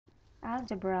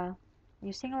Algebra,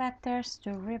 using letters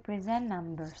to represent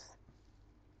numbers.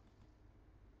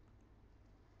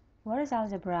 What is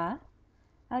algebra?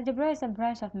 Algebra is a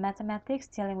branch of mathematics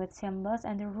dealing with symbols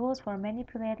and the rules for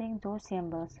manipulating those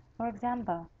symbols. For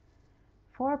example,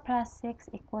 4 plus 6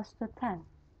 equals to 10.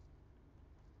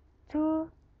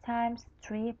 2 times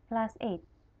 3 plus 8.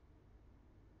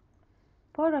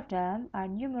 Both of them are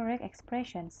numeric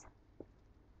expressions.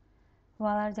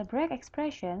 While algebraic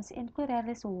expressions include at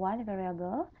least one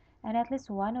variable and at least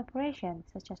one operation,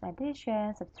 such as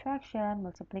addition, subtraction,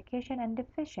 multiplication, and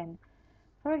division.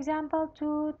 For example,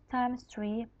 2 times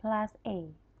 3 plus 8.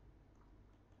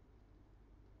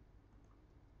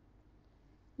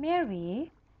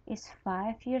 Mary is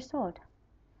 5 years old.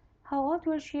 How old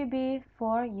will she be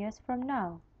 4 years from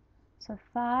now? So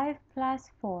 5 plus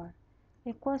 4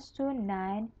 equals to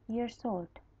 9 years old.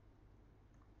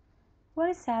 What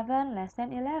is 7 less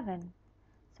than 11?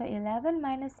 So 11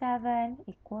 minus 7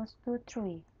 equals to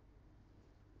 3.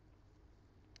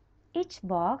 Each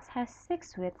box has 6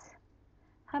 sweets.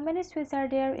 How many sweets are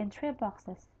there in 3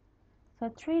 boxes? So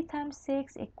 3 times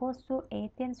 6 equals to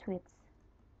 18 sweets.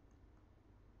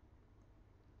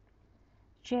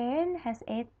 Jane has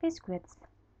 8 biscuits.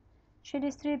 She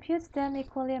distributes them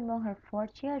equally among her 4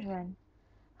 children.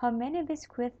 How many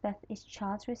biscuits does each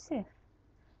child receive?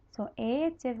 So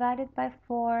 8 divided by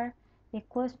 4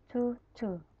 equals to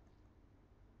 2.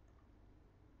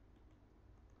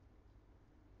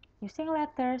 Using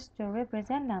letters to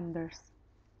represent numbers.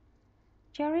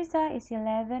 Charissa is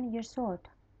 11 years old.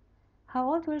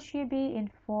 How old will she be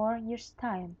in 4 years'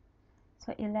 time?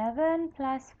 So 11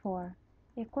 plus 4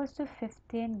 equals to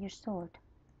 15 years old.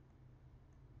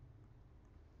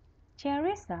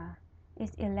 Charissa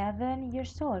is 11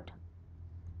 years old.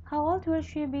 How old will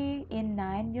she be in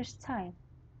 9 years' time?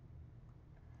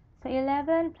 So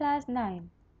 11 plus 9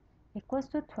 equals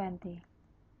to 20.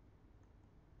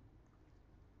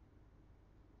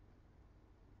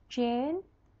 Jane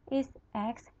is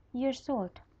X years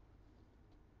old.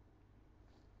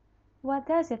 What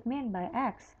does it mean by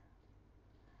X?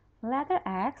 Letter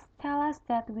X tells us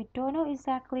that we don't know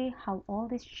exactly how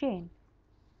old is Jane.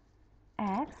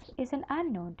 X is an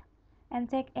unknown and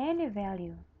take any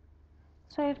value.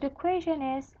 So if the question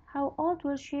is how old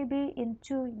will she be in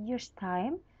 2 years'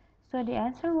 time, so the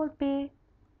answer would be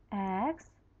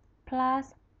X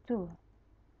plus 2.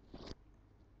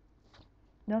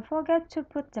 Don't forget to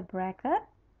put the bracket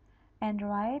and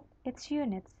write its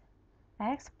units.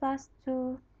 X plus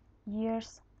 2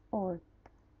 years old.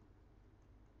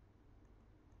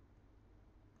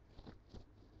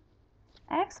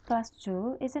 X plus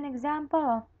 2 is an example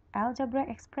of algebraic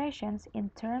expressions in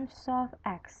terms of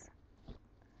x.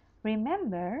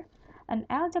 Remember, an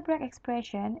algebraic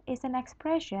expression is an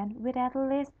expression with at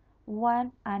least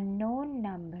one unknown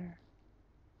number.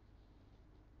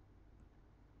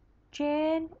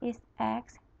 Jane is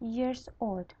X years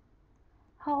old.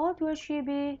 How old will she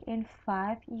be in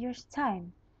 5 years'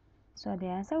 time? So the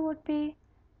answer would be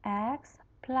X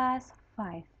plus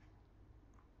 5.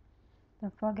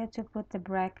 Don't forget to put the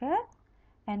bracket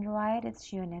and write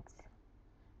its units.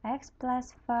 X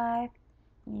plus 5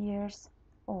 years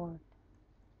old.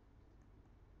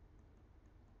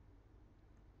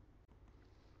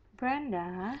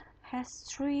 Brenda has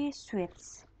 3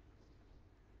 sweets.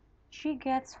 She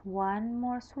gets 1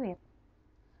 more sweet.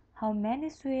 How many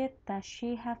sweets does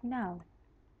she have now?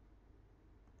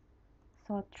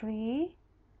 So 3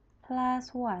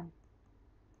 plus 1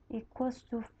 equals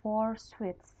to 4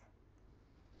 sweets.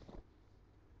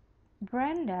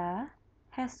 Brenda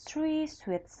has 3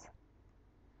 sweets.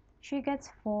 She gets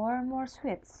 4 more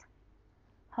sweets.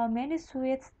 How many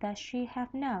sweets does she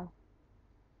have now?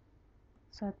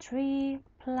 So 3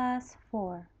 plus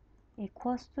 4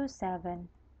 equals to 7.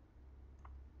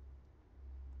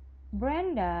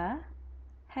 Brenda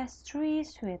has 3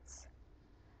 sweets.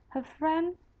 Her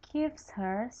friend gives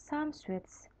her some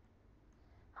sweets.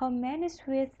 How many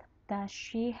sweets does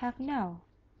she have now?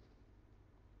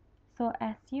 So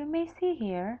as you may see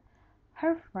here,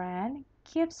 her friend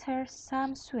gives her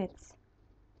some sweets.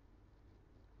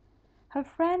 Her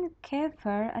friend gave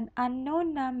her an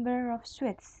unknown number of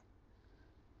sweets.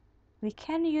 We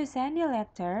can use any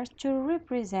letter to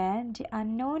represent the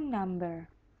unknown number.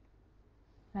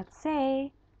 Let's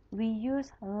say we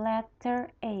use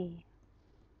letter A.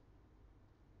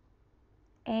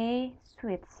 A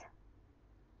sweets.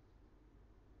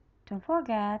 Don't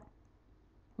forget,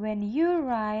 when you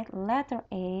write letter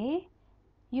A,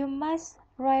 you must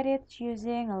write it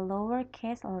using a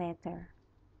lowercase letter.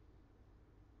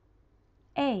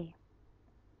 A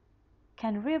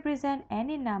can represent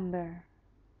any number.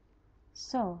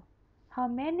 So, How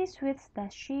many sweets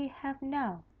does she have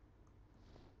now?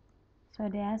 So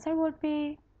the answer would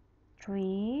be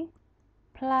 3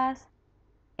 plus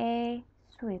A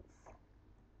sweets.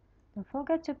 Don't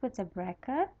forget to put a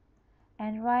bracket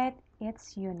and write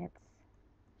its units.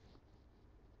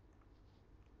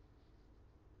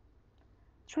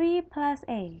 3 plus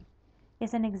A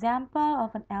is an example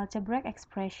of an algebraic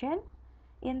expression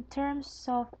in terms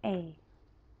of A.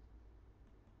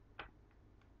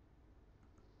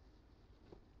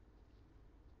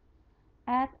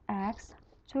 Add x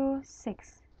to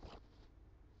 6.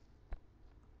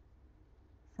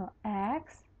 So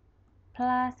x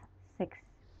plus 6.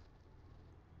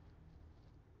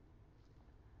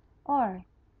 Or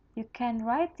you can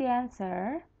write the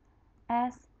answer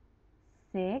as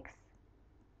 6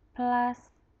 plus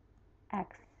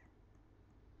x.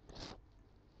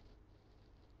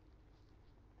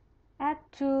 Add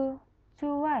 2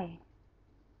 to y.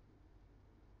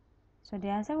 So the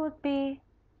answer would be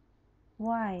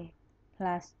y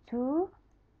plus 2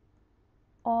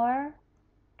 or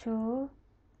 2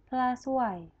 plus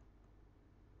y.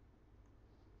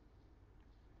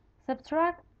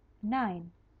 Subtract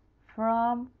 9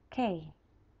 from k.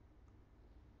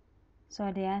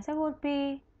 So the answer would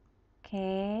be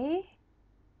k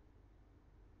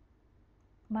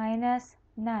minus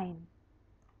 9.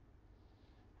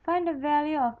 Find the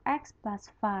value of x plus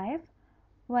 5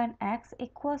 when x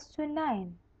equals to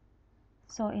 9.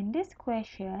 So in this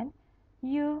question,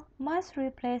 you must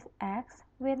replace x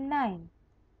with 9.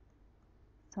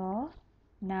 So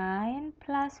 9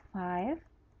 plus 5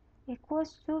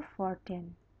 equals to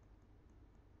 14.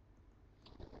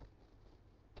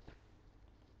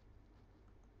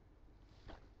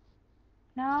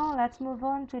 Now let's move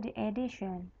on to the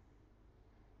addition.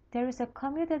 There is a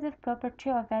commutative property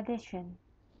of addition.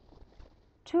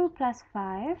 2 plus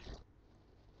 5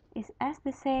 is as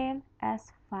the same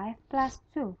as 5 plus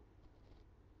 2.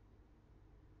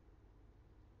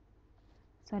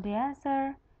 So the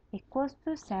answer equals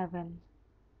to 7.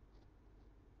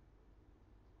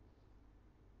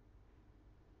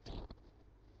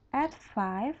 Add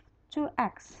 5 to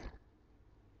x.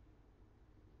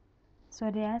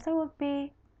 So the answer would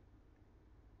be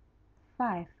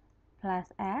 5 plus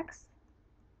x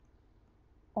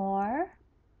or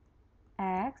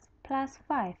x plus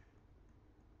 5.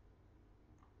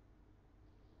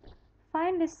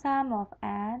 Find the sum of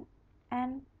n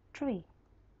and 3.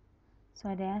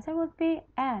 So the answer would be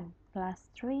n plus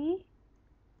 3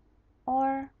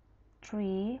 or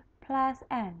 3 plus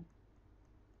n.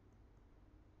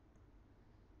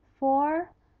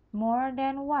 4 more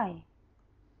than y.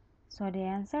 So the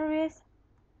answer is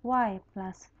y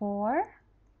plus 4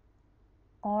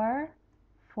 or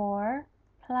 4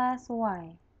 plus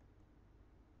y.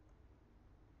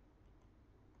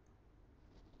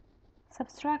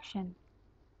 Subtraction.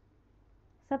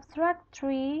 Subtract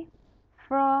 3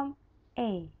 from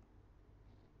a.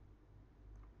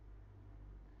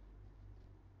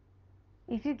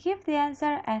 If you give the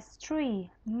answer as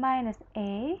 3 minus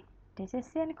a, this is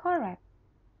incorrect.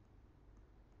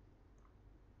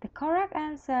 The correct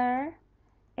answer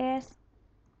is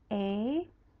a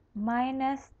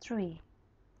minus 3.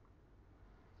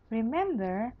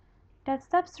 Remember that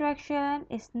subtraction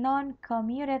is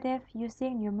non-commutative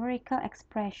using numerical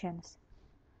expressions.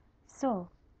 So,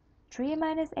 3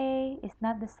 minus a is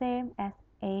not the same as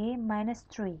a minus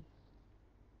 3.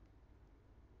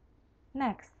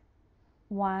 Next,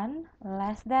 1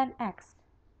 less than x.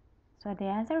 So the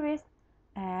answer is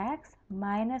x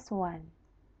minus 1.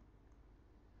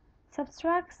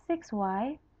 Subtract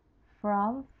 6y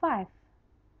from 5.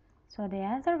 So the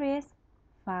answer is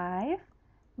 5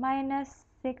 minus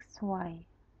 6y.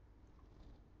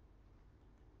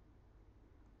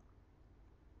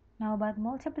 Now about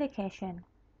multiplication.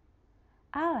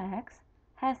 Alex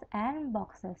has n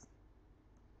boxes.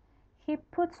 He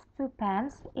puts 2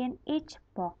 pens in each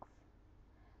box.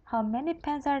 How many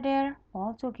pens are there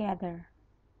altogether?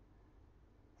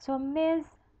 So means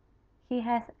he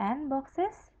has n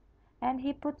boxes and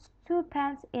he puts 2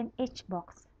 pens in each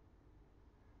box.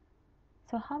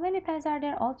 So how many pens are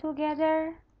there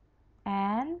altogether?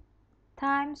 N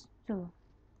times 2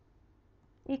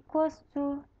 equals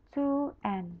to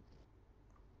 2n.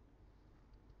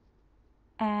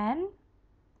 N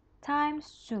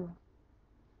times 2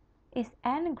 is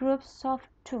n groups of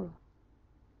 2.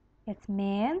 It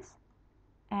means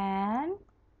n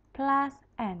plus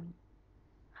n.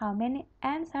 How many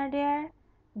n's are there?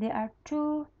 There are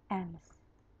 2 n's.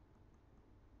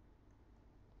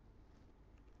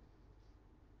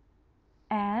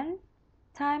 N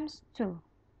times 2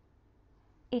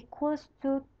 equals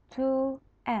to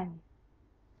 2n.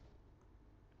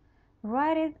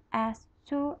 write it as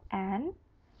 2n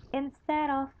instead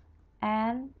of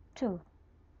n2.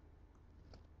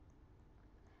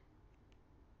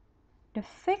 The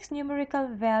fixed numerical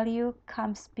value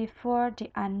comes before the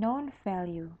unknown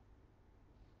value.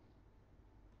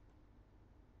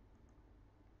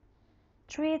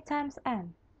 3 times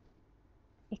n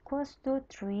equals to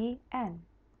 3n.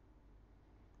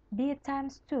 b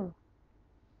times 2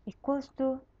 equals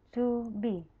to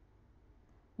 2b.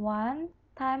 1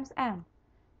 times m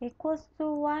equals to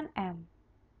 1m.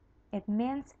 It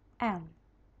means m.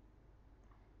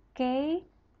 K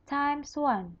times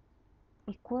 1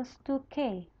 equals to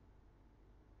k.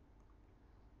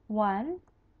 1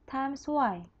 times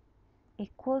y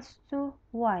equals to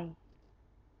y.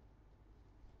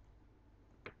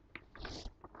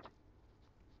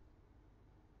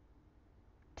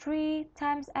 Three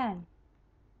times n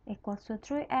equals to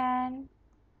 3n.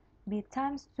 b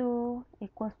times 2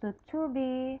 equals to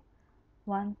 2b.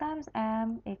 1 times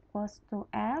m equals to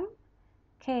m.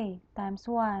 K times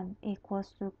 1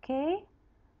 equals to k.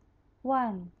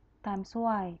 1 times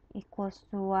y equals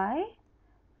to y.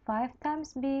 5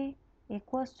 times b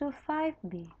equals to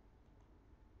 5b.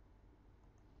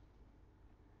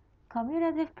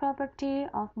 Commutative property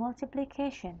of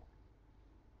multiplication.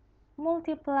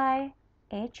 Multiply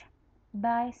h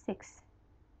by 6.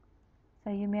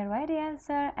 So you may write the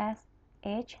answer as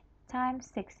h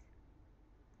times 6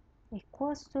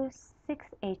 equals to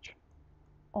 6h,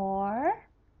 or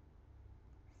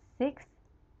 6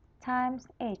 times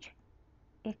h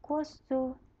equals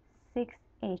to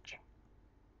 6h.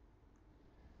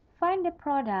 Find the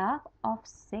product of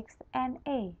 6 and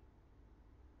a.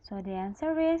 So the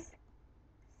answer is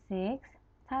 6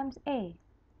 times a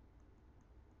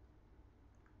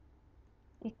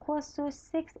equals to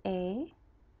 6a,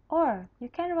 or you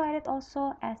can write it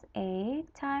also as a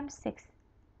times 6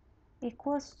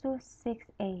 equals to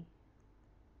 6a.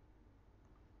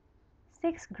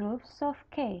 6 groups of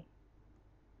k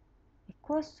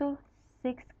equals to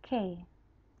 6k.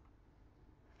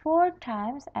 4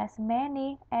 times as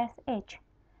many as h.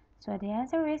 So the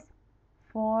answer is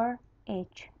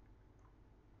 4h.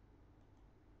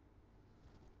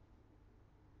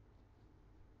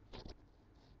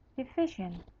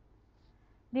 Division.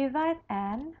 Divide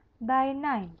n by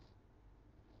 9.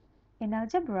 In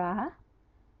algebra,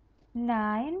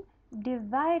 9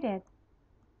 divided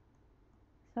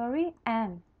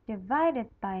n divided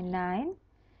by 9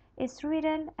 is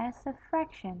written as a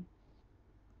fraction.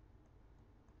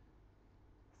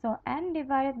 So n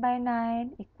divided by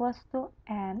 9 equals to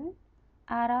n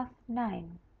out of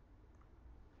 9.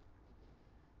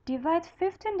 Divide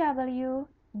 15w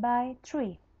by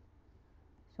 3.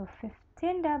 So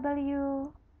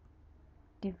 15w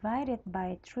divided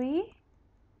by 3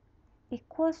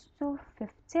 equals to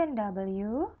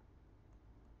 15w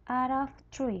out of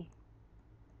 3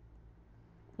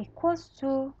 equals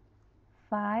to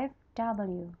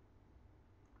 5w.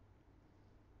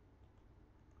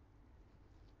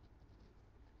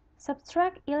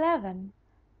 Subtract 11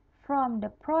 from the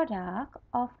product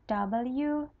of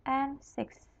w and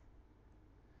 6.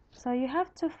 So you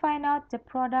have to find out the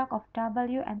product of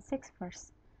w and 6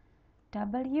 first.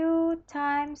 W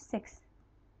times 6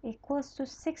 equals to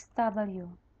 6w.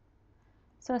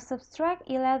 So subtract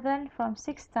 11 from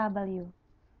 6w.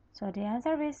 So the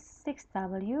answer is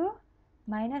 6w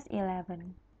minus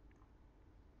 11.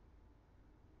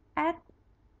 Add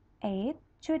 8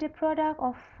 to the product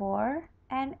of 4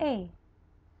 and a.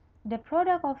 The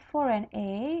product of 4 and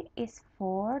a is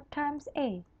 4 times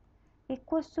a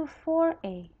equals to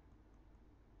 4a.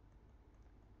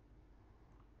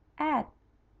 Add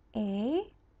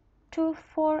a to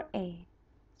 4a.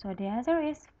 So the answer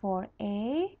is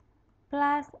 4a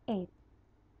plus 8.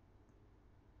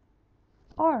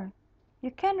 Or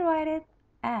you can write it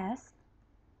as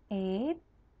 8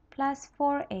 plus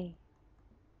 4a.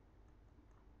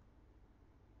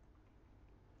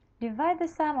 Divide the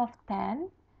sum of 10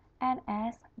 and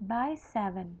s by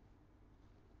 7.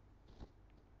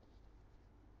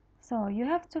 So you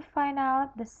have to find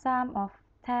out the sum of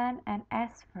 10 and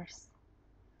s first.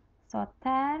 So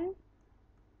 10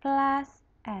 plus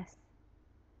s.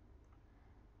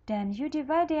 Then you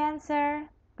divide the answer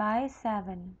by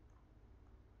 7.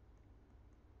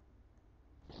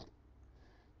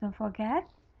 Don't forget,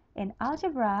 in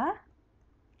algebra,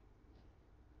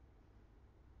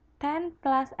 10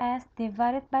 plus s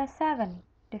divided by 7.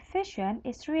 Division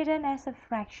is written as a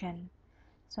fraction.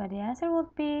 So the answer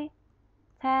would be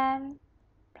 10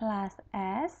 plus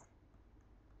s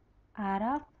out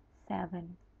of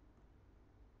 7.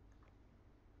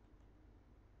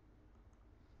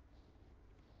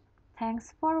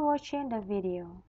 Thanks for watching the video.